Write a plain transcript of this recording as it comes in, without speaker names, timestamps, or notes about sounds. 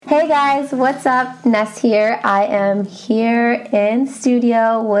Hey guys, what's up? Ness here. I am here in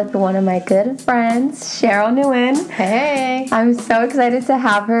studio with one of my good friends, Cheryl Nguyen. Hey. I'm so excited to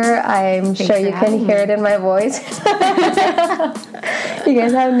have her. I'm sure you can hear it in my voice. You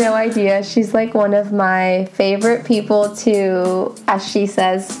guys have no idea. She's like one of my favorite people to, as she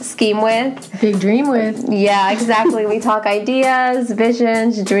says, scheme with. Big dream with. Yeah, exactly. We talk ideas,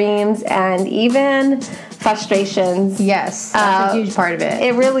 visions, dreams, and even frustrations. Yes, that's a huge part of it.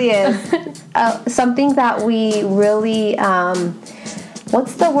 It really is. Something that we really,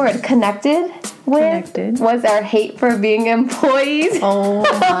 what's the word, connected was our hate for being employees. Oh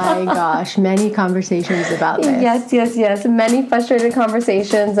my gosh, many conversations about this. Yes. Many frustrated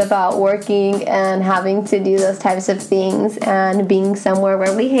conversations about working and having to do those types of things and being somewhere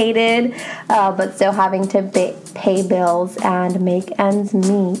where we hated, but still having to pay bills and make ends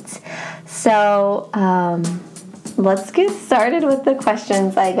meet. So let's get started with the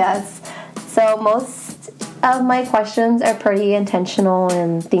questions, I guess. So most of my questions are pretty intentional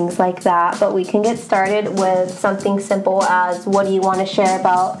and things like that, but we can get started with something simple as what do you want to share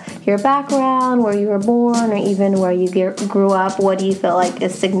about your background, where you were born, or even where you grew up. What do you feel like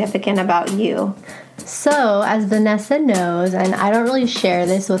is significant about you? So, as Vanessa knows, and I don't really share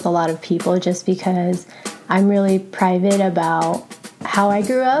this with a lot of people just because I'm really private about how I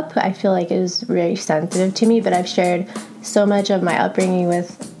grew up. I feel like it is very sensitive to me, but I've shared so much of my upbringing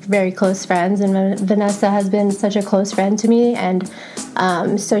with very close friends, and Vanessa has been such a close friend to me, and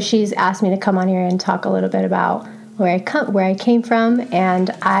so she's asked me to come on here and talk a little bit about where I came from. And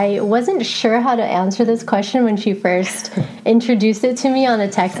I wasn't sure how to answer this question when she first introduced it to me on a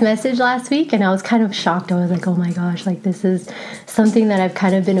text message last week, and I was kind of shocked. I was like, oh my gosh, like this is something that I've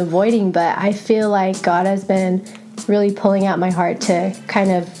kind of been avoiding, but I feel like God has been really pulling out my heart to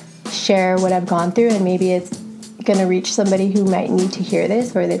kind of share what I've gone through, and maybe it's going to reach somebody who might need to hear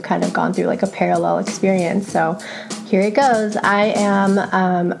this, or they've kind of gone through like a parallel experience. So here it goes. I am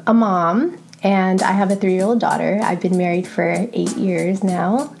a mom, and I have a 3-year-old daughter. I've been married for 8 years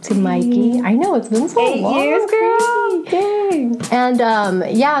now to Mikey. I know, it's been so 8 long. 8 years, girl. Dang.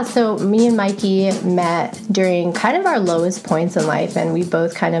 And so me and Mikey met during kind of our lowest points in life, and we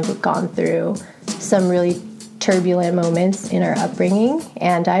both kind of gone through some really turbulent moments in our upbringing.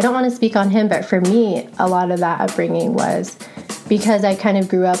 And I don't want to speak on him, but for me, a lot of that upbringing was because I kind of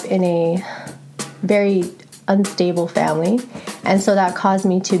grew up in a very unstable family, and so that caused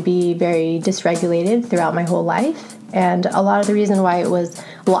me to be very dysregulated throughout my whole life. And a lot of the reason why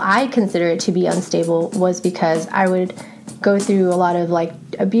I consider it to be unstable was because I would go through a lot of like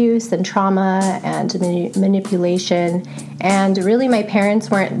abuse and trauma and manipulation, and really my parents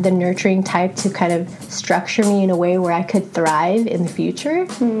weren't the nurturing type to kind of structure me in a way where I could thrive in the future.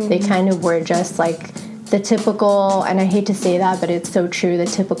 They kind of were just like the typical, and I hate to say that, but it's so true, the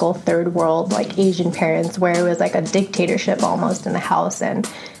typical third world like Asian parents, where it was like a dictatorship almost in the house, and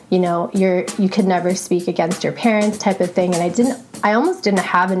you know, you could never speak against your parents type of thing. And I almost didn't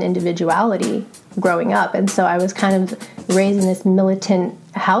have an individuality growing up. And so I was kind of raised in this militant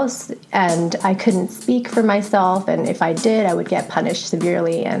house, and I couldn't speak for myself. And if I did, I would get punished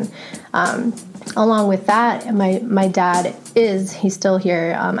severely. And along with that, my dad he's still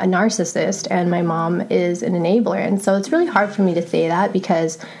here, a narcissist, and my mom is an enabler. And so it's really hard for me to say that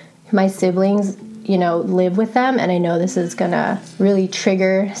because my siblings, you know, live with them, and I know this is gonna really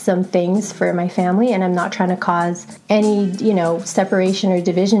trigger some things for my family, and I'm not trying to cause any, you know, separation or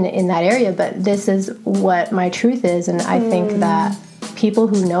division in that area, but this is what my truth is. And I think that people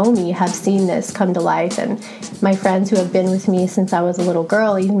who know me have seen this come to life, and my friends who have been with me since I was a little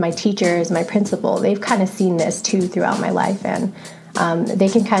girl, even my teachers, my principal, they've kind of seen this too throughout my life, and they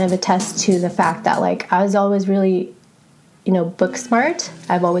can kind of attest to the fact that like I was always really, you know, book smart.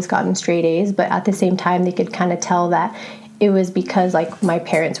 I've always gotten straight A's, but at the same time, they could kind of tell that it was because like my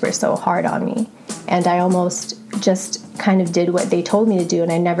parents were so hard on me, and I almost just kind of did what they told me to do,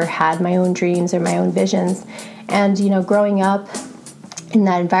 and I never had my own dreams or my own visions. And, you know, growing up in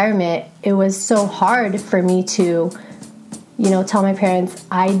that environment, it was so hard for me to, you know, tell my parents,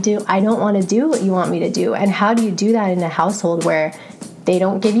 I don't want to do what you want me to do. And how do you do that in a household where they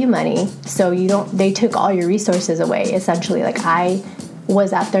don't give you money, so they took all your resources away, essentially. Like I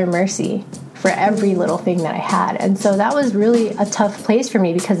was at their mercy for every little thing that I had. And so that was really a tough place for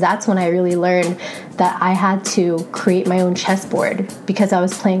me, because that's when I really learned that I had to create my own chessboard because I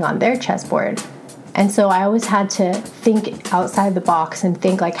was playing on their chessboard. And so I always had to think outside the box and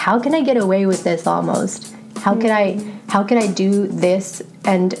think like, how can I get away with this almost? How could I do this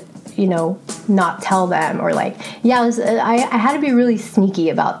and not tell them, or like, I had to be really sneaky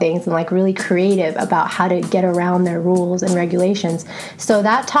about things and like really creative about how to get around their rules and regulations. So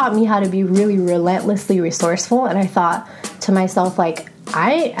that taught me how to be really relentlessly resourceful. And I thought to myself, like,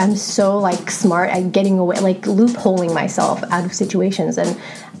 I am so like smart at getting away, like loopholing myself out of situations. And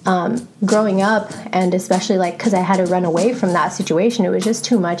growing up, and especially like because I had to run away from that situation, it was just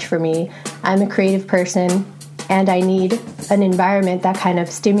too much for me. I'm a creative person, and I need an environment that kind of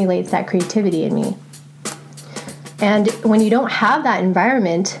stimulates that creativity in me. And when you don't have that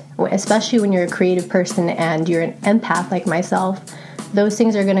environment, especially when you're a creative person and you're an empath like myself, those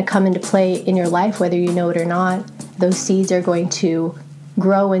things are going to come into play in your life whether you know it or not. Those seeds are going to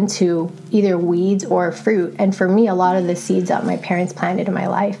grow into either weeds or fruit. And for me, a lot of the seeds that my parents planted in my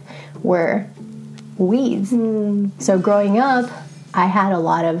life were weeds. So growing up, I had a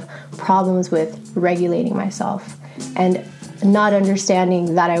lot of problems with regulating myself and not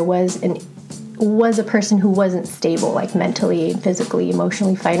understanding that I was a person who wasn't stable, like mentally, physically,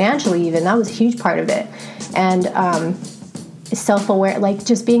 emotionally, financially even. That was a huge part of it. And self-aware, like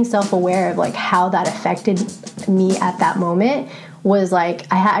just being self-aware of like how that affected me at that moment was like,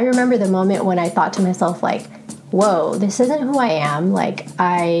 I remember the moment when I thought to myself, like, whoa, this isn't who I am. Like,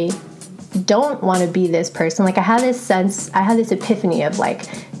 I don't want to be this person. Like, I had this epiphany of like,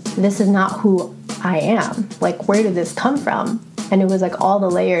 this is not who I am. Like, where did this come from? And it was like all the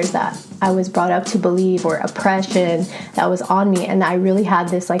layers that I was brought up to believe, or oppression that was on me. And I really had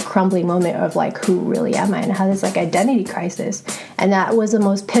this like crumbling moment of like, who really am I? And I had this like identity crisis. And that was the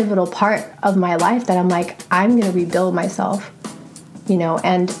most pivotal part of my life, that I'm like, I'm going to rebuild myself.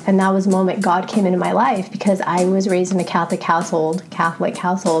 And that was the moment God came into my life, because I was raised in a Catholic household,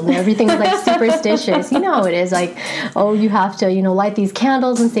 and everything was like superstitious. You know how it is, like, oh, you have to, light these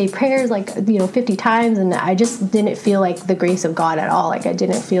candles and say prayers like, 50 times. And I just didn't feel like the grace of God at all. Like, I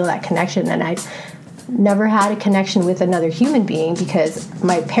didn't feel that connection. And I never had a connection with another human being, because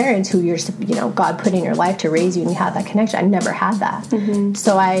my parents, who God put in your life to raise you and you had that connection, I never had that. Mm-hmm.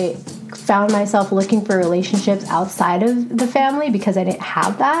 So I found myself looking for relationships outside of the family because I didn't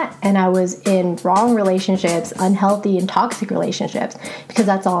have that. And I was in wrong relationships, unhealthy and toxic relationships, because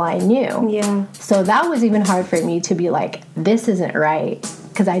that's all I knew. Yeah. So that was even hard for me to be like, this isn't right,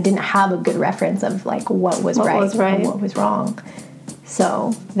 because I didn't have a good reference of like what was right and what was wrong.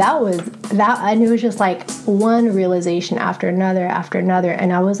 So that was that, and it was just like one realization after another,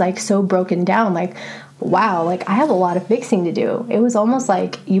 and I was like so broken down, like, wow, like I have a lot of fixing to do. It was almost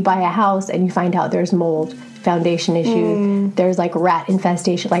like you buy a house and you find out there's mold, foundation issues, there's like rat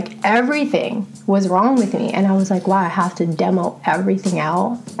infestation, like everything was wrong with me. And I was like, wow, I have to demo everything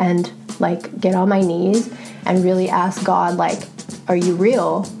out and like get on my knees and really ask God, like, are you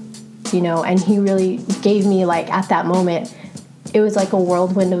real? And he really gave me, like, at that moment, it was like a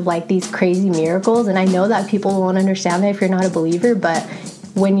whirlwind of like these crazy miracles. And I know that people won't understand that if you're not a believer, but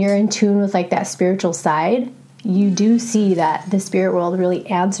when you're in tune with like that spiritual side, you do see that the spirit world really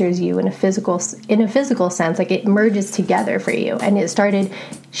answers you in a physical sense. Like, it merges together for you. And it started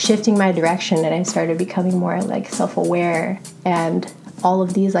shifting my direction, and I started becoming more like self-aware, and all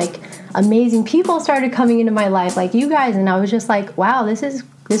of these like amazing people started coming into my life, like you guys. And I was just like, wow, this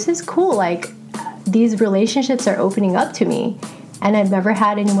is cool. Like, these relationships are opening up to me, and I've never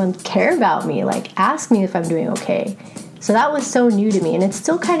had anyone care about me, like ask me if I'm doing okay. So that was so new to me, and it's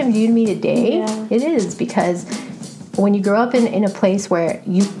still kind of new to me today. Yeah. It is, because when you grow up in a place where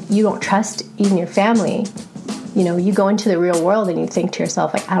you don't trust even your family, you go into the real world and you think to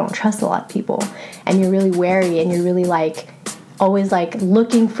yourself, like, I don't trust a lot of people, and you're really wary, and you're really like always like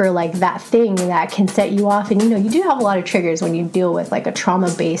looking for like that thing that can set you off. And you do have a lot of triggers when you deal with like a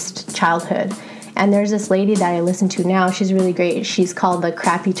trauma-based childhood. And there's this lady that I listen to now. She's really great. She's called the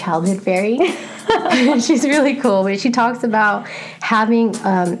Crappy Childhood Fairy. She's really cool. But she talks about having,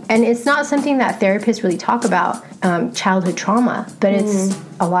 and it's not something that therapists really talk about, childhood trauma. But it's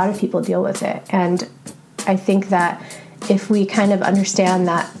a lot of people deal with it. And I think that if we kind of understand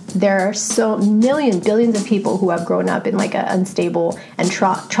that there are so billions of people who have grown up in like an unstable and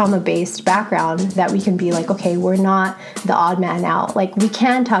trauma-based background, that we can be like, okay, we're not the odd man out. Like, we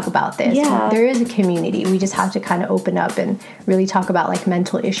can talk about this. Yeah. There is a community. We just have to kind of open up and really talk about like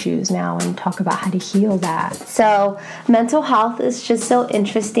mental issues now, and talk about how to heal that. So mental health is just so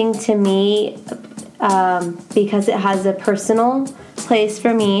interesting to me, because it has a personal place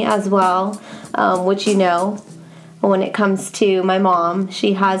for me as well, which when it comes to my mom,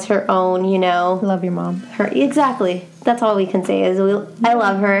 she has her own, Love your mom. Exactly. That's all we can say is I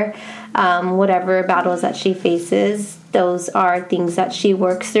love her. Whatever battles that she faces, those are things that she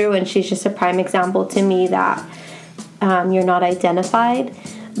works through, and she's just a prime example to me that you're not identified.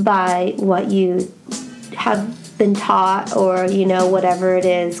 by what you have been taught, or whatever it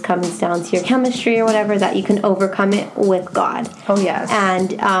is comes down to your chemistry or whatever, that you can overcome it with God. Oh yes.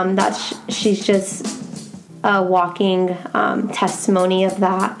 And she's just a walking testimony of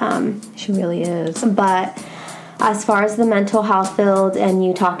that. She really is. But as far as the mental health field and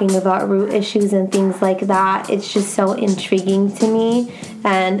you talking about root issues and things like that, it's just so intriguing to me.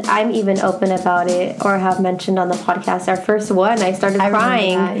 And I'm even open about it, or have mentioned on the podcast. Our first one, I started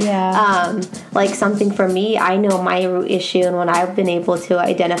crying. Yeah. Like something for me, I know my root issue, and when I've been able to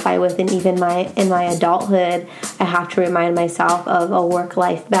identify with, and even in my adulthood, I have to remind myself of a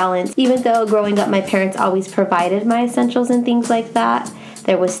work-life balance. Even though growing up, my parents always provided my essentials and things like that,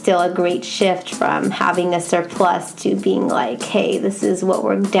 there was still a great shift from having a surplus to being like, hey, this is what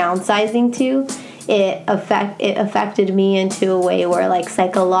we're downsizing to. It affected me into a way where, like,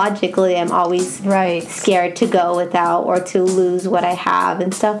 psychologically I'm always scared to go without, or to lose what I have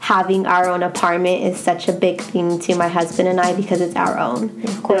and stuff. Having our own apartment is such a big thing to my husband and I, because it's our own.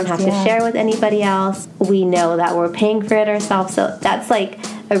 Of course, we don't have to share with anybody else. We know that we're paying for it ourselves, so that's like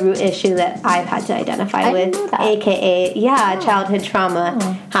a root issue that I've had to identify with, aka childhood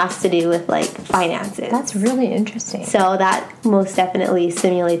trauma has to do with, like, finances. That's really interesting. So that most definitely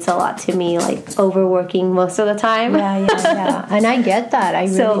simulates a lot to me, like overworking most of the time. Yeah. And I get that. I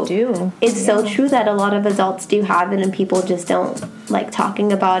really do. It's so true that a lot of adults do have it, and people just don't like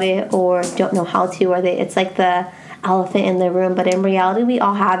talking about it, or don't know how to, or it's like the elephant in the room. But in reality, we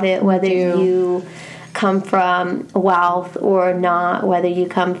all have it, whether you come from wealth or not, whether you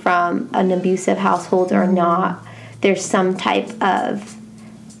come from an abusive household or not. There's some type of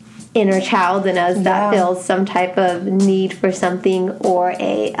inner child in us that feels some type of need for something, or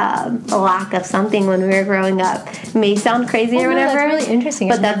a lack of something when we were growing up. It may sound crazy or whatever. That's really interesting.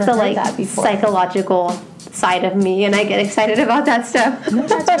 But that's the psychological side of me, and I get excited about that stuff.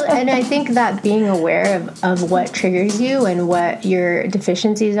 And I think that being aware of what triggers you and what your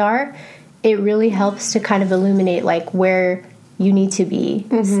deficiencies are, it really helps to kind of illuminate, like, where you need to be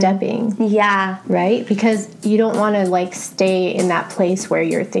stepping. Yeah. Right? Because you don't want to, like, stay in that place where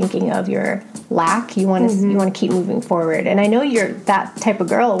you're thinking of your lack. You want to keep moving forward. And I know you're that type of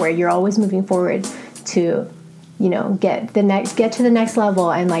girl where you're always moving forward to, get to the next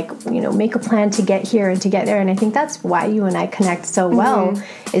level, and, like, make a plan to get here and to get there. And I think that's why you and I connect so well,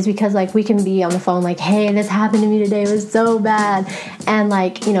 is because, like, we can be on the phone like, hey, this happened to me today, it was so bad, and,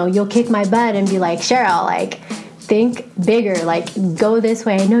 like, you'll kick my butt and be like, Cheryl, like, think bigger, like, go this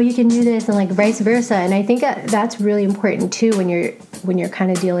way, I know you can do this, and, like, vice versa. And I think that's really important too when you're kind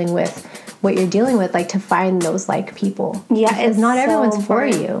of dealing with what you're dealing with, like, to find those like people. Yeah, it's not everyone's for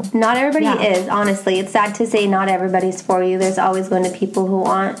you. Not everybody is, honestly. It's sad to say not everybody's for you. There's always going to be people who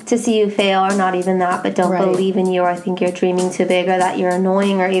want to see you fail, or not even that, but don't believe in you, or think you're dreaming too big, or that you're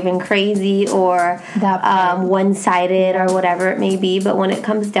annoying, or even crazy, or one-sided, or whatever it may be. But when it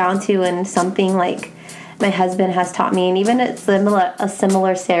comes down to, and something like my husband has taught me, and even a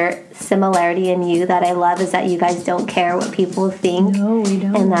similar similarity in you that I love, is that you guys don't care what people think. No, we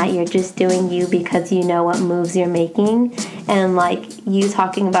don't. And that you're just doing you because you know what moves you're making. And, like, you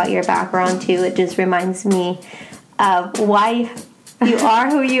talking about your background too, it just reminds me of why you are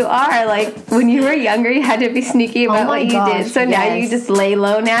who you are. Like, when you were younger, you had to be sneaky about what you did. So now you just lay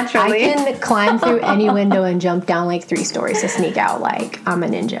low naturally. I can climb through any window and jump down like 3 stories to sneak out. Like, I'm a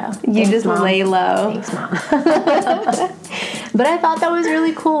ninja. You just lay low. Thanks, Mom. But I thought that was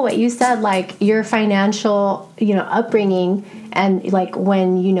really cool what you said, like, your financial, upbringing, and, like,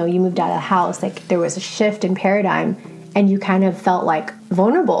 when, you moved out of the house, like, there was a shift in paradigm, and you kind of felt, like,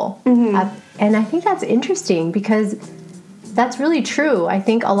 vulnerable. And I think that's interesting, because that's really true. I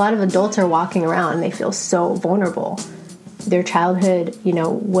think a lot of adults are walking around and they feel so vulnerable. Their childhood,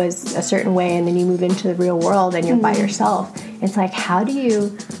 was a certain way, and then you move into the real world and you're by yourself. It's like, how do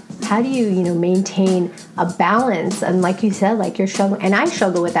you maintain a balance? And like you said, like, you're struggling, and I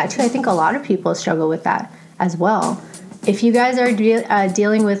struggle with that too. I think a lot of people struggle with that as well. If you guys are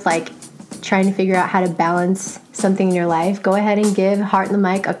dealing with, like, trying to figure out how to balance something in your life, go ahead and give Heart in the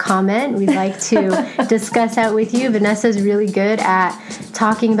Mic a comment. We'd like to discuss that with you. Vanessa's really good at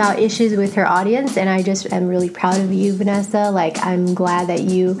talking about issues with her audience, and I just am really proud of you, Vanessa. Like, I'm glad that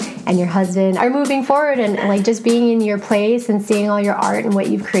you and your husband are moving forward, and, like, just being in your place and seeing all your art and what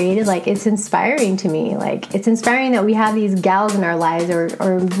you've created. Like, it's inspiring to me. Like, it's inspiring that we have these gals in our lives,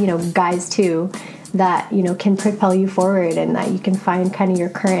 or guys too, that, can propel you forward, and that you can find kind of your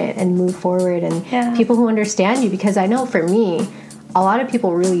current and move forward, and people who understand you. Because I know for me, a lot of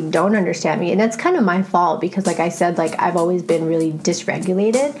people really don't understand me, and that's kind of my fault, because, like I said, like, I've always been really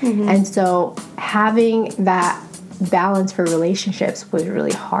dysregulated, and so having that balance for relationships was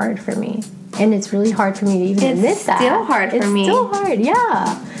really hard for me. And it's really hard for me to even admit that. It's still hard for me. It's still hard,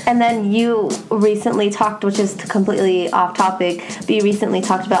 yeah. And then you recently talked, which is completely off topic, but you recently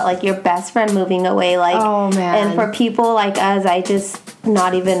talked about, like, your best friend moving away. Like, oh, man. And for people like us, I just,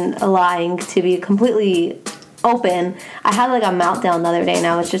 not even lying, to be completely open, I had, like, a meltdown the other day, and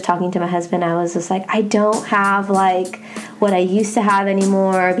I was just talking to my husband. I was just like, I don't have, like, what I used to have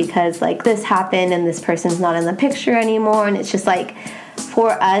anymore because, like, this happened and this person's not in the picture anymore. And it's just like,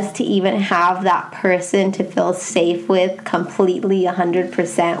 for us to even have that person to feel safe with, completely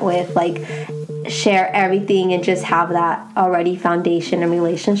 100% with, like, share everything and just have that already foundation and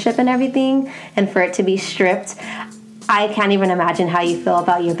relationship and everything, and for it to be stripped, I can't even imagine how you feel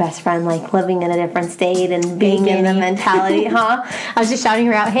about your best friend, like, living in a different state and being in the mentality, huh? I was just shouting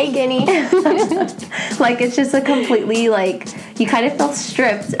her out, hey, Guinea. Like, it's just a completely, like, you kind of feel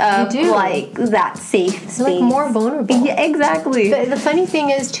stripped of, like, that safe space. Like, more vulnerable. Yeah, exactly. The funny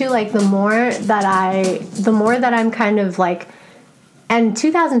thing is, too, like, the more that I'm kind of, like, and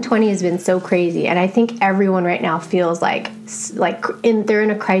 2020 has been so crazy, and I think everyone right now feels like they're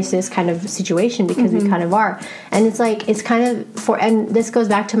in a crisis kind of situation because we kind of are. And it's like, it's kind of and this goes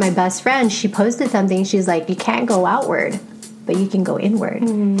back to my best friend. She posted something. She's like, you can't go outward, but you can go inward.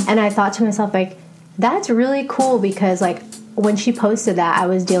 And I thought to myself, like, that's really cool, because, like, when she posted that, I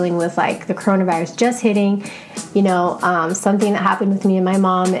was dealing with, like, the coronavirus just hitting, you know, something that happened with me and my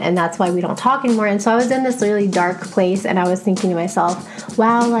mom, and that's why we don't talk anymore. And so I was in this really dark place, and I was thinking to myself,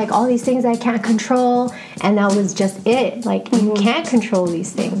 wow, like, all these things I can't control, and that was just it. Like, you can't control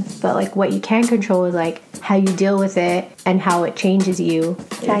these things, but, like, what you can control is, like, how you deal with it and how it changes you.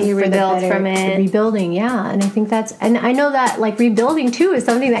 How you rebuild from it. Rebuilding, yeah. And I think and I know that, like, rebuilding, too, is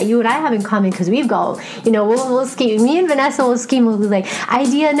something that you and I have in common, because we've got, you know, we'll scheme. Me and Vanessa will scheme. We'll be like,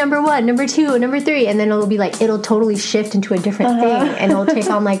 idea number 1, number 2, number 3, and then it'll be like, it'll totally shift into a different thing, and it'll take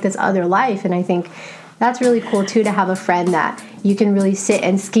on, like, this other life. And I think that's really cool, too, to have a friend that you can really sit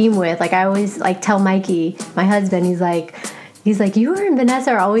and scheme with. Like, I always, like, tell Mikey, my husband, he's like, you and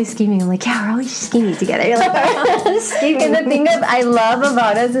Vanessa are always scheming. I'm like, yeah, we're always scheming together. You're like, scheming. And the thing that I love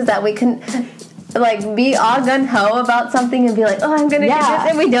about us is that we can, like, be all gung-ho about something and be like, oh, I'm going to do this,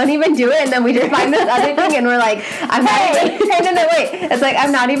 and we don't even do it, and then we just find this other thing, and we're like, I'm not even, no, wait. It's like,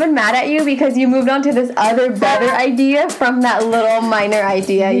 I'm not even mad at you because you moved on to this other better idea from that little minor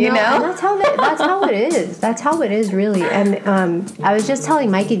idea, you know? And that's how it is. That's how it is, really. And I was just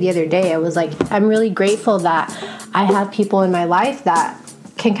telling Mikey the other day, I was like, I'm really grateful that I have people in my life that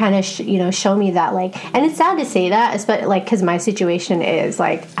can kind of show me that, like, and it's sad to say that, especially, like, because my situation is,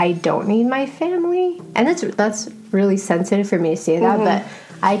 like, I don't need my family, and that's really sensitive for me to say that, but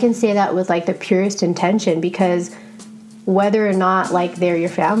I can say that with, like, the purest intention, because whether or not, like, they're your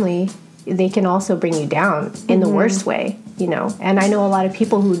family, they can also bring you down in the worst way, you know. And I know a lot of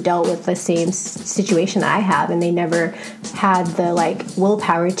people who dealt with the same situation that I have, and they never had the, like,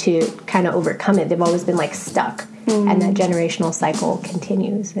 willpower to kind of overcome it. They've always been, like, stuck. And that generational cycle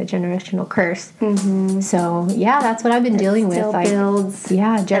continues, the generational curse. So, yeah, that's what I've been dealing with. Still builds.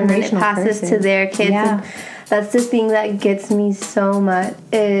 Yeah, generational and then it passes curses to their kids. Yeah. And that's the thing that gets me so much,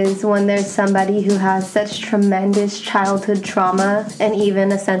 is when there's somebody who has such tremendous childhood trauma and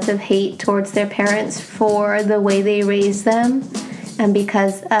even a sense of hate towards their parents for the way they raised them, and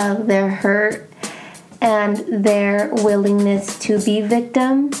because of their hurt and their willingness to be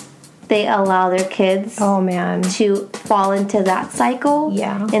victim, they allow their kids to fall into that cycle.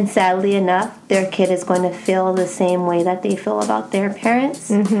 Yeah. And sadly enough, their kid is going to feel the same way that they feel about their parents.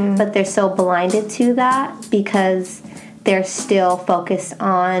 But they're so blinded to that because they're still focused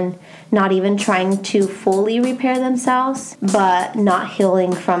on not even trying to fully repair themselves, but not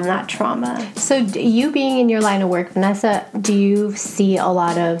healing from that trauma. So you being in your line of work, Vanessa, do you see a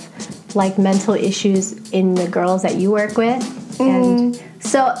lot of, like, mental issues in the girls that you work with? And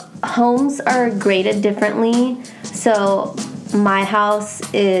so homes are graded differently. So my house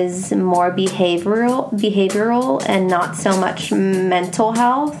is more behavioral and not so much mental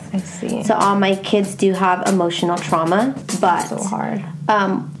health. I see. So all my kids do have emotional trauma, but so hard.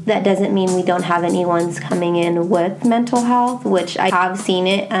 That doesn't mean we don't have anyone's coming in with mental health, which I have seen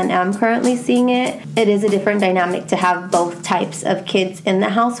it and am currently seeing it. It is a different dynamic to have both types of kids in the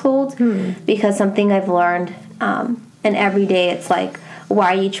household, because something I've learned, and every day it's like,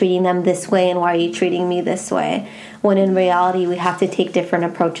 why are you treating them this way and why are you treating me this way? when in reality we have to take different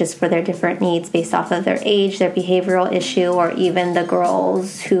approaches for their different needs based off of their age, their behavioral issue, or even the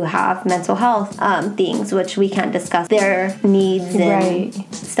girls who have mental health things, which we can't discuss their needs and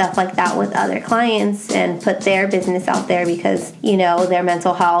stuff like that with other clients and put their business out there because, you know, their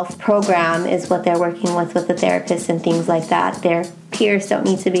mental health program is what they're working with the therapist and things like that. Their peers don't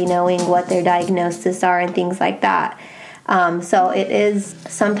need to be knowing what their diagnoses are and things like that. So it is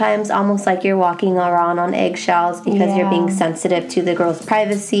sometimes almost like you're walking around on eggshells because you're being sensitive to the girl's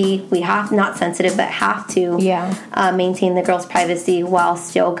privacy. We have, not sensitive, but have to maintain the girl's privacy while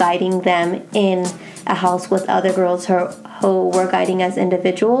still guiding them in a house with other girls who we're guiding as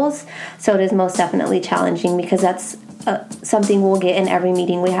individuals. So it is most definitely challenging because that's something we'll get in every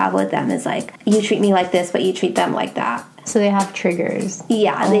meeting we have with them is like, you treat me like this, but you treat them like that. So they have triggers.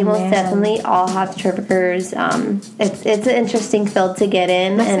 Yeah, they most definitely all have triggers. It's an interesting field to get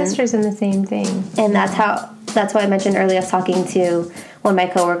in. My sister's in the same thing. And that's why I mentioned earlier, I was talking to one of my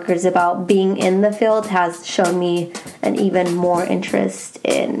coworkers about being in the field has shown me an even more interest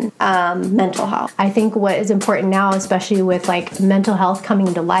in mental health. I think what is important now, especially with like mental health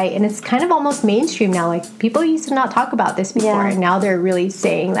coming to light, and it's kind of almost mainstream now. Like people used to not talk about this before, and now they're really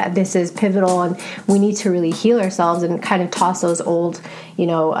saying that this is pivotal, and we need to really heal ourselves and kind of toss those old,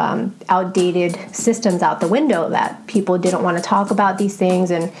 outdated systems out the window that people didn't want to talk about these things,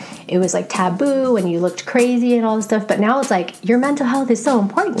 and it was like taboo, and you looked crazy and all this stuff. But now it's like your mental health is so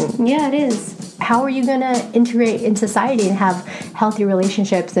important. Yeah, it is. How are you going to integrate in society and have healthy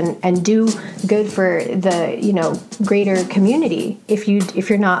relationships and do good for the, greater community if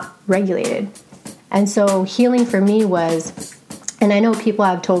you're not regulated? And so healing for me was, and I know people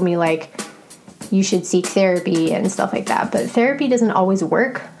have told me like, you should seek therapy and stuff like that. But therapy doesn't always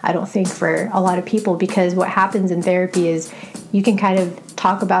work, I don't think, for a lot of people, because what happens in therapy is you can kind of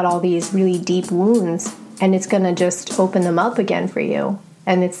talk about all these really deep wounds and it's going to just open them up again for you.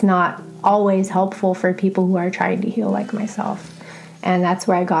 And it's not always helpful for people who are trying to heal like myself. And that's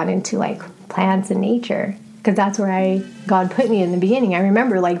where I got into like plants and nature, because that's where God put me in the beginning. I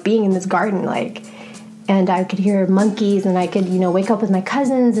remember like being in this garden, and I could hear monkeys, and I could, wake up with my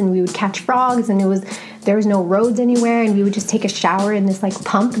cousins, and we would catch frogs, and there was no roads anywhere, and we would just take a shower in this like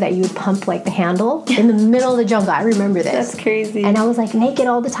pump that you would pump like the handle in the middle of the jungle. I remember this. That's crazy. And I was like naked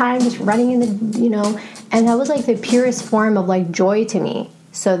all the time, just running in the, and that was like the purest form of like joy to me.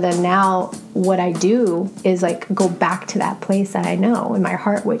 So then now what I do is like go back to that place that I know in my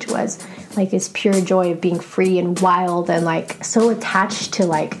heart, which was like this pure joy of being free and wild and like so attached to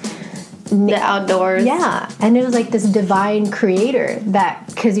like the outdoors. Yeah. And it was like this divine creator that,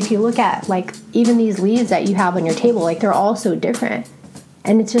 because if you look at like even these leaves that you have on your table, like they're all so different.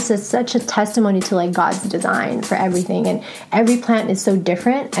 And it's just such a testimony to like God's design for everything. And every plant is so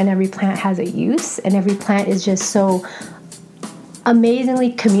different, and every plant has a use, and every plant is just so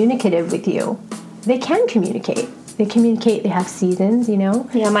amazingly communicative with you. They can communicate. They have seasons,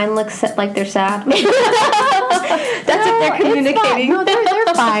 Yeah, mine looks like they're sad. That's what they're communicating. No,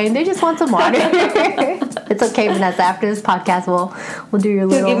 they're fine. They just want some water. It's okay, Vanessa. After this podcast, we'll do your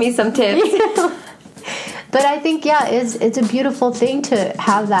little... You'll give me some tips. But I think, it's a beautiful thing to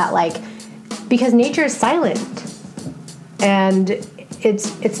have that, like, because nature is silent. And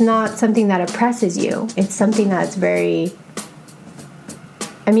it's not something that oppresses you. It's something that's very...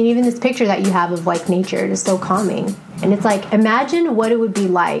 I mean, even this picture that you have of like nature is so calming. And it's like, imagine what it would be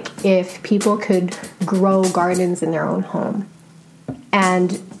like if people could grow gardens in their own home.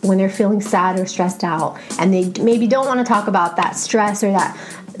 And when they're feeling sad or stressed out, and they maybe don't want to talk about that stress, or that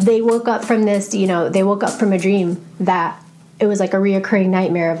they woke up from this, they woke up from a dream that it was like a reoccurring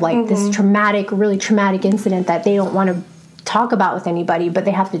nightmare of like this really traumatic incident that they don't want to talk about with anybody, but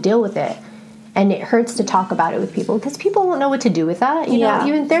they have to deal with it. And it hurts to talk about it with people because people won't know what to do with that. You know,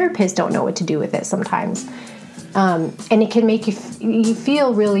 even therapists don't know what to do with it sometimes. And it can make you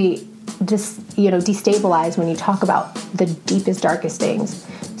feel really destabilized when you talk about the deepest, darkest things.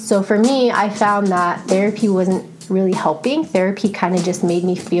 So for me, I found that therapy wasn't really helping. Therapy kind of just made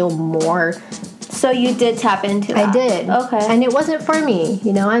me feel more. So you did tap into that? I did. Okay. And it wasn't for me.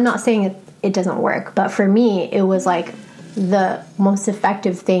 I'm not saying it doesn't work, but for me, it was like the most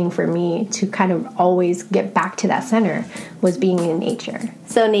effective thing for me to kind of always get back to that center was being in nature.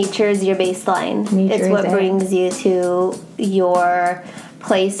 So nature is your baseline. It's what brings you to your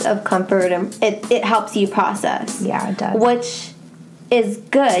place of comfort, and it helps you process. Yeah, it does. Which is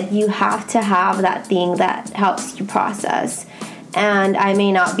good. You have to have that thing that helps you process. And I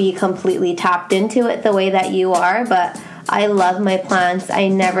may not be completely tapped into it the way that you are, but I love my plants. I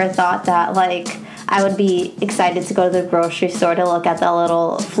never thought that I would be excited to go to the grocery store to look at the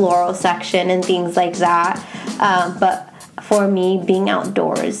little floral section and things like that. But for me, being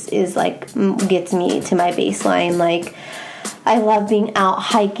outdoors is like gets me to my baseline. Like, I love being out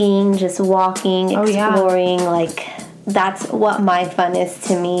hiking, just walking, exploring. Like, that's what my fun is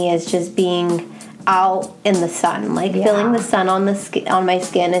to me, is just being out in the sun. Like, feeling the sun on my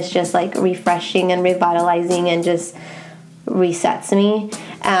skin is just like refreshing and revitalizing and just resets me.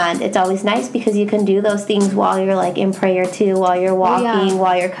 And it's always nice because you can do those things while you're like in prayer too, while you're walking,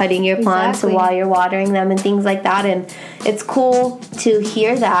 while you're cutting your plants, while you're watering them and things like that. And it's cool to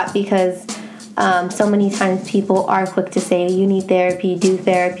hear that because so many times people are quick to say, you need therapy, do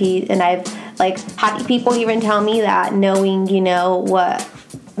therapy. And I've like had people even tell me that, knowing, you know,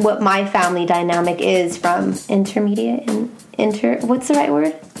 what my family dynamic is from immediate family.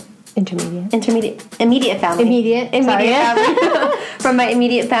 From my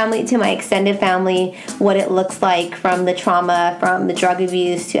immediate family to my extended family, what it looks like, from the trauma, from the drug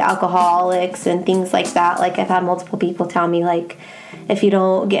abuse to alcoholics and things like that. Like, I've had multiple people tell me, like, if you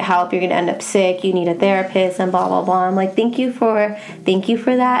don't get help, you're going to end up sick, you need a therapist, and blah, blah, blah. I'm like, thank you for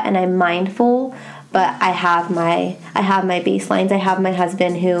that, and I'm mindful, but I have my baselines. I have my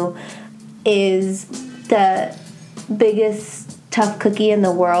husband, who is the biggest tough cookie in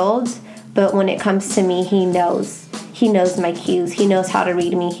the world, but when it comes to me, he knows my cues. He knows how to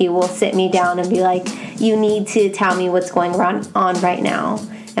read me. He will sit me down and be like, you need to tell me what's going on right now.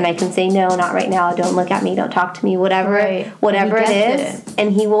 And I can say, no, not right now. Don't look at me. Don't talk to me. Whatever it is.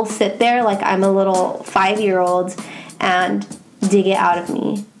 And he will sit there like I'm a little 5-year-old and dig it out of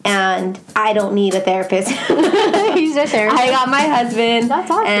me. And I don't need a therapist. He's a therapist. I got my husband. That's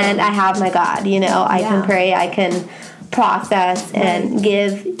awesome. And I have my God. You know, I can pray. I can process and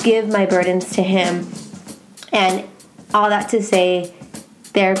give my burdens to him. And all that to say,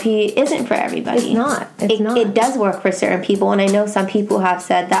 therapy isn't for everybody. It's not. It does work for certain people, and I know some people have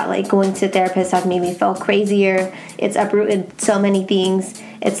said that, like, going to therapists have made me feel crazier. It's uprooted so many things.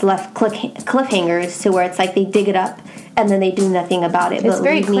 It's left cliffhangers to where it's like they dig it up and then they do nothing about it. It's but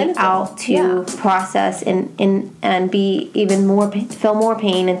very leave me out to process and be even more, feel more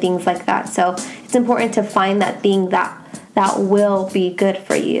pain and things like that. So it's important to find that thing that will be good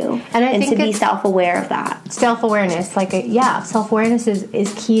for you, and to be self-aware of that. Self-awareness, self-awareness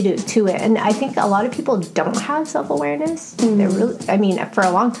is key to it. And I think a lot of people don't have self-awareness. For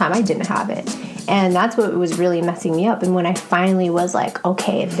a long time I didn't have it, and that's what was really messing me up. And when I finally was like,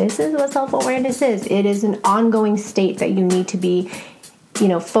 okay, this is what self-awareness is. It is an ongoing state that you need to be,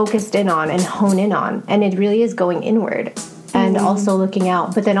 focused in on and hone in on, and it really is going inward. And also looking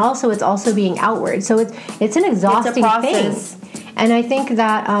out, but then also it's also being outward. So it's an exhausting thing. And I think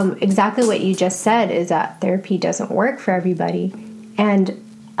that exactly what you just said is that therapy doesn't work for everybody. And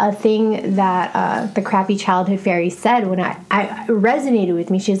a thing that the Crappy Childhood Fairy said when I resonated with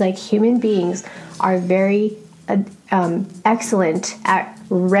me, she's like, human beings are very excellent at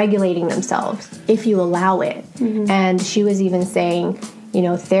regulating themselves if you allow it. And she was even saying,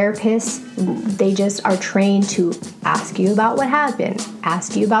 therapists, they just are trained to ask you about what happened,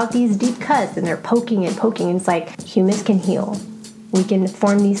 ask you about these deep cuts, and they're poking and poking. And it's like, humans can heal. We can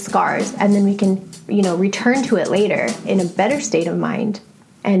form these scars, and then we can, return to it later in a better state of mind,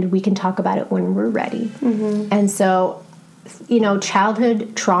 and we can talk about it when we're ready. And so,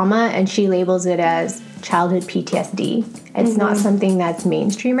 childhood trauma, and she labels it as childhood PTSD. It's not something that's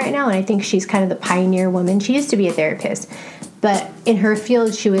mainstream right now, and I think she's kind of the pioneer woman. She used to be a therapist, but in her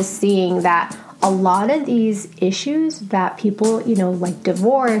field, she was seeing that a lot of these issues that people, like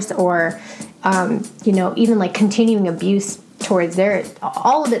divorce or, even like continuing abuse towards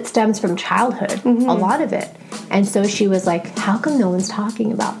all of it stems from childhood, a lot of it. And so she was like, how come no one's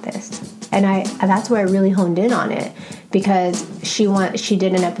talking about this? And that's where I really honed in on it, because she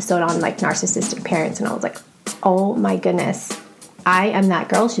did an episode on like narcissistic parents, and I was like, oh my goodness, I am that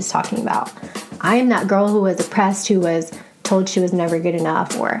girl she's talking about. I am that girl who was oppressed, who was told she was never good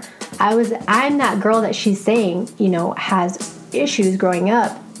enough, or I'm that girl that she's saying, has issues growing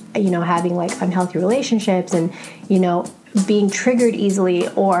up, having like unhealthy relationships and, being triggered easily,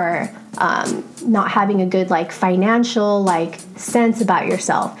 or not having a good like financial like sense about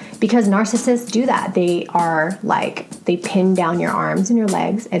yourself, because narcissists do that. They are like, they pin down your arms and your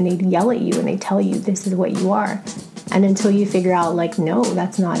legs, and they yell at you and they tell you this is what you are. And until you figure out, like, no,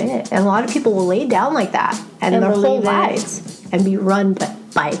 that's not it. And a lot of people will lay down like that and their whole lives and be run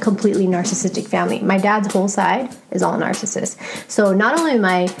by a completely narcissistic family. My dad's whole side is all narcissists. So not only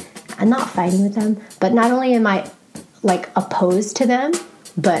I'm not fighting with them, but not only am I, like, opposed to them,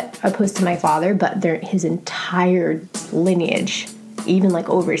 but opposed to my father, but his entire lineage, even, like,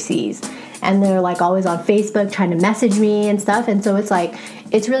 overseas. And they're, like, always on Facebook trying to message me and stuff. And so it's, like,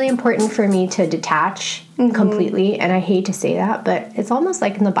 it's really important for me to detach completely. And I hate to say that, but it's almost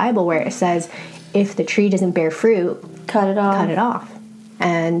like in the Bible where it says, if the tree doesn't bear fruit, cut it off.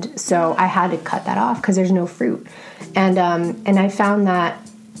 And so I had to cut that off because there's no fruit. And I found that,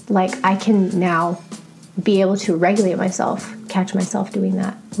 like, I can now be able to regulate myself, catch myself doing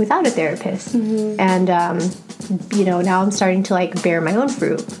that without a therapist. And, now I'm starting to, like, bear my own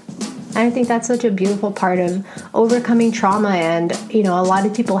fruit. And I think that's such a beautiful part of overcoming trauma. And, a lot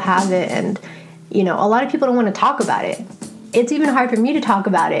of people have it, and, a lot of people don't want to talk about it. It's even hard for me to talk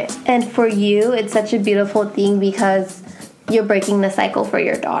about it. And for you, it's such a beautiful thing because you're breaking the cycle for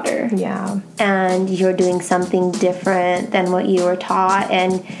your daughter. Yeah. And you're doing something different than what you were taught,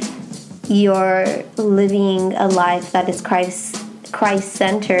 and you're living a life that is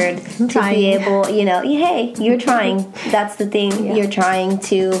Christ-centered to be able, hey, you're trying. That's the thing. Yeah. You're trying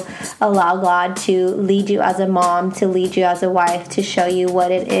to allow God to lead you as a mom, to lead you as a wife, to show you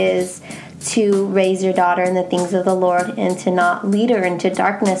what it is to raise your daughter in the things of the Lord, and to not lead her into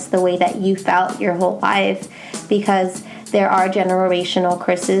darkness the way that you felt your whole life, because there are generational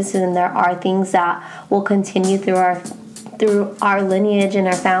curses, and there are things that will continue through our lineage and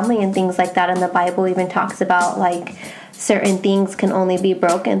our family and things like that. And the Bible even talks about, like, certain things can only be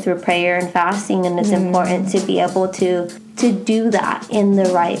broken through prayer and fasting, and it's important to be able to do that in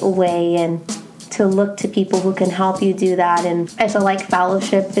the right way, and to look to people who can help you do that. And I feel like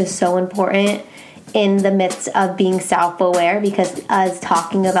fellowship is so important in the midst of being self-aware, because us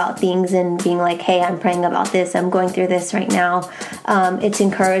talking about things and being like, hey, I'm praying about this, I'm going through this right now, it's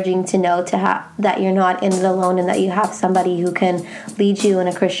encouraging to know that you're not in it alone, and that you have somebody who can lead you in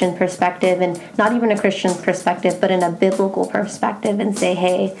a Christian perspective, and not even a Christian perspective, but in a biblical perspective, and say,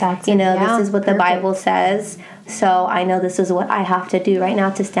 hey, this is what the Bible says. So I know this is what I have to do right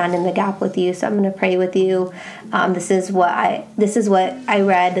now to stand in the gap with you. So I'm going to pray with you. This is what I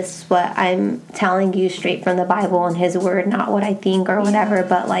read. This is what I'm telling you straight from the Bible and His Word, not what I think or whatever,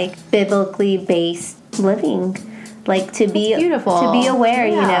 but like biblically based living, like to be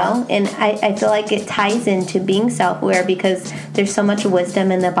aware, And I feel like it ties into being self-aware, because there's so much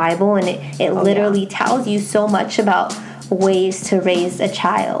wisdom in the Bible, and it literally tells you so much about ways to raise a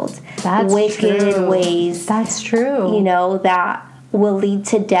child. That's wicked true. ways. That's true. That will lead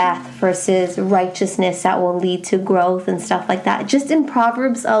to death versus righteousness that will lead to growth and stuff like that. Just in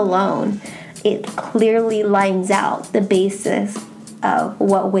Proverbs alone, it clearly lines out the basis of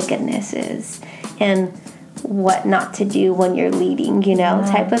what wickedness is and what not to do when you're leading,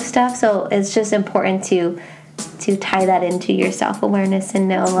 type of stuff. So it's just important to tie that into your self-awareness and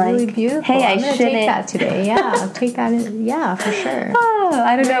know, like, really beautiful. Hey, I'm shouldn't take that today. Yeah, take that in. Yeah, for sure. Oh,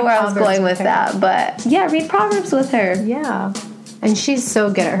 I don't know where I was going with that, but yeah, read Proverbs with her. Yeah, and she's so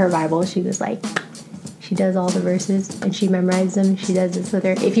good at her Bible. She was like, she does all the verses and she memorizes them. She does this with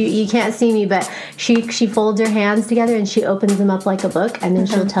her. If you can't see me, but she folds her hands together and she opens them up like a book, and then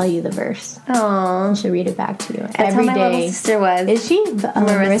she'll tell you the verse. Aww. And she'll read it back to you every day. That's how my little sister was. Is she?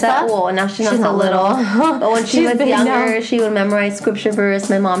 Marissa? Well, now she's not so little. But when she was younger, she would memorize scripture verse.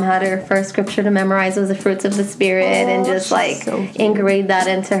 My mom had her first scripture to memorize was the fruits of the Spirit, and just like ingrained that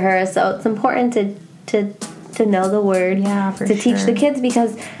into her. So it's important to know the Word, to teach the kids,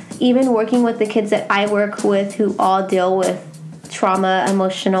 because even working with the kids that I work with who all deal with trauma,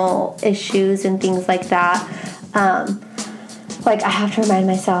 emotional issues, and things like that, like I have to remind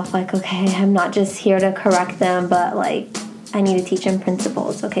myself, like, okay, I'm not just here to correct them, but like I need to teach them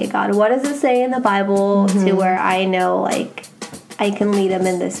principles. Okay, God, what does it say in the Bible to where I know, like, I can lead them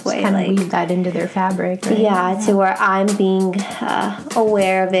in this way. Kind of weave that into their fabric, right? Yeah, to where I'm being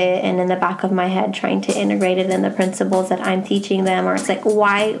aware of it, and in the back of my head trying to integrate it in the principles that I'm teaching them. Or it's like,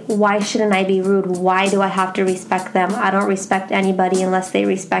 why shouldn't I be rude? Why do I have to respect them? I don't respect anybody unless they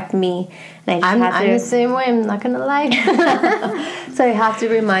respect me. And I'm the same way, I'm not going to lie. So I have to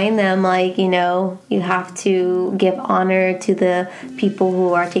remind them, like, you have to give honor to the people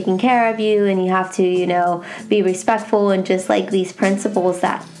who are taking care of you, and you have to, be respectful, and just like these principles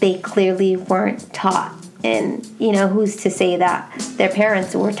that they clearly weren't taught. And, who's to say that their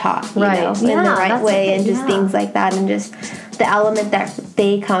parents were taught, in the right way, and just things like that, and just the element that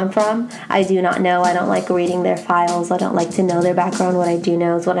they come from. I do not know. I don't like reading their files. I don't like to know their background. What I do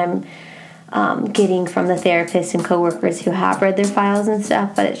know is what I'm getting from the therapists and coworkers who have read their files and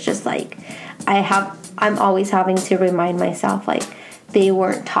stuff. But it's just like I'm always having to remind myself, like, they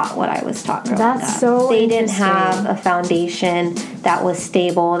weren't taught what I was taught growing up. That's so They didn't have a foundation that was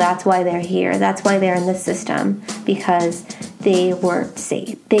stable. That's why they're here. That's why they're in the system, because they weren't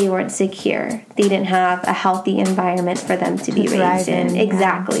safe. They weren't secure. They didn't have a healthy environment for them to be raised in.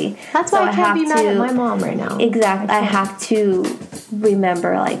 Exactly. Yeah. That's why I can't be mad at my mom right now. Exactly. I have to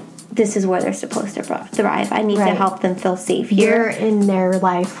remember, like, this is where they're supposed to thrive. I need to help them feel safe here. You're in their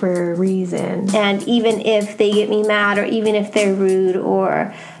life for a reason. And even if they get me mad, or even if they're rude,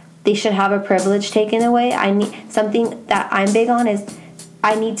 or they should have a privilege taken away, I need something that I'm big on is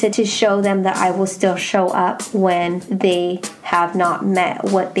I need to show them that I will still show up when they have not met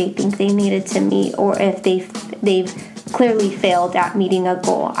what they think they needed to meet, or if they've clearly failed at meeting a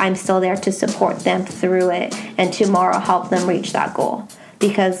goal. I'm still there to support them through it, and tomorrow help them reach that goal,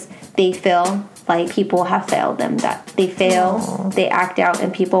 because they feel like people have failed them, that they fail, they act out,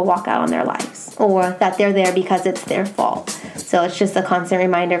 and people walk out on their lives, or that they're there because it's their fault. So it's just a constant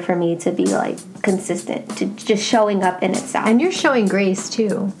reminder for me to be like consistent, to just showing up in itself. And you're showing grace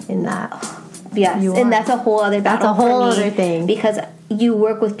too in that. Yes, and that's a whole other battle. That's a whole other thing, because you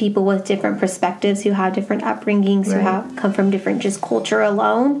work with people with different perspectives, who have different upbringings, who have come from different just culture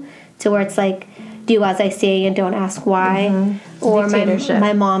alone, to where it's like, do as I say and don't ask why. Or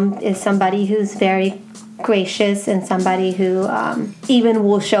my mom is somebody who's very gracious, and somebody who even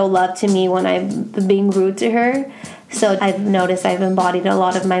will show love to me when I'm being rude to her. So I've noticed I've embodied a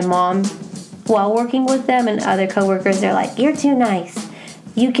lot of my mom while working with them, and other coworkers are like, you're too nice.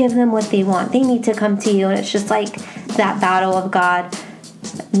 You give them what they want. They need to come to you. And it's just like that battle of God,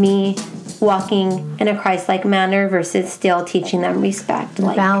 me walking in a Christ-like manner versus still teaching them respect.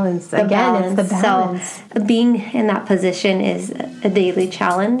 Like balance. It's the balance. So being in that position is a daily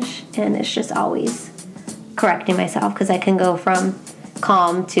challenge, and it's just always correcting myself, because I can go from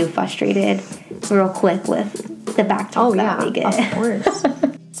calm to frustrated real quick with the backtalk that we get. Of course.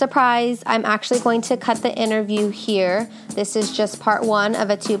 Surprise, I'm actually going to cut the interview here. This is just part 1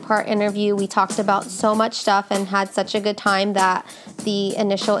 of a 2-part interview. We talked about so much stuff and had such a good time that the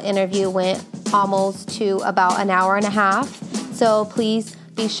initial interview went almost to about an hour and a half. So please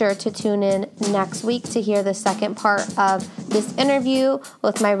be sure to tune in next week to hear the second part of this interview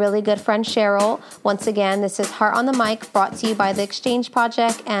with my really good friend Cheryl. Once again, this is Heart on the Mic, brought to you by The Exchange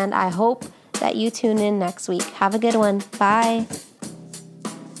Project, and I hope that you tune in next week. Have a good one. Bye.